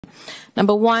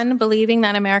Number one, believing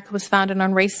that America was founded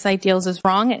on racist ideals is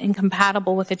wrong and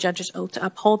incompatible with the judge's oath to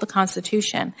uphold the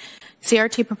Constitution.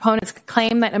 CRT proponents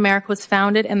claim that America was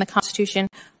founded and the Constitution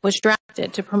was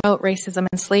drafted to promote racism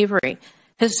and slavery.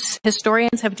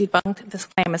 Historians have debunked this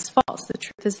claim as false. The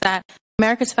truth is that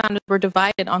America's founders were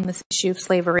divided on this issue of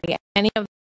slavery, and many of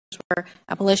them were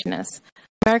abolitionists.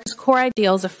 America's core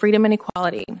ideals of freedom and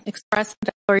equality, expressed in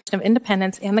the Declaration of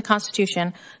Independence and the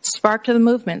Constitution, sparked the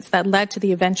movements that led to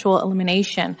the eventual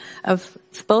elimination of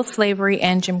both slavery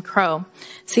and Jim Crow.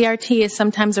 CRT is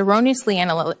sometimes erroneously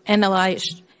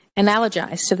analogized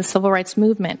to the civil rights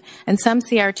movement, and some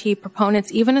CRT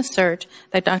proponents even assert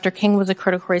that Dr. King was a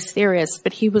critical race theorist,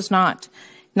 but he was not.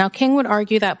 Now, King would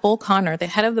argue that Bull Connor, the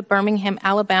head of the Birmingham,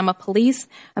 Alabama police,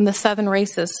 and the Southern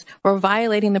racists were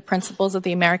violating the principles of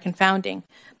the American founding.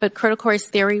 But critical race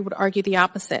theory would argue the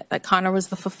opposite, that Connor was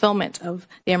the fulfillment of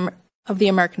the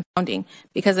American founding,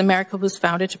 because America was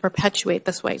founded to perpetuate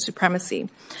this white supremacy.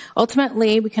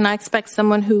 Ultimately, we cannot expect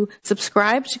someone who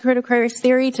subscribes to critical race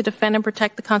theory to defend and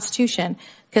protect the Constitution,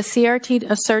 because CRT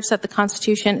asserts that the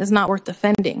Constitution is not worth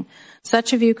defending.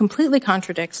 Such a view completely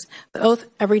contradicts the oath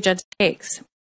every judge takes.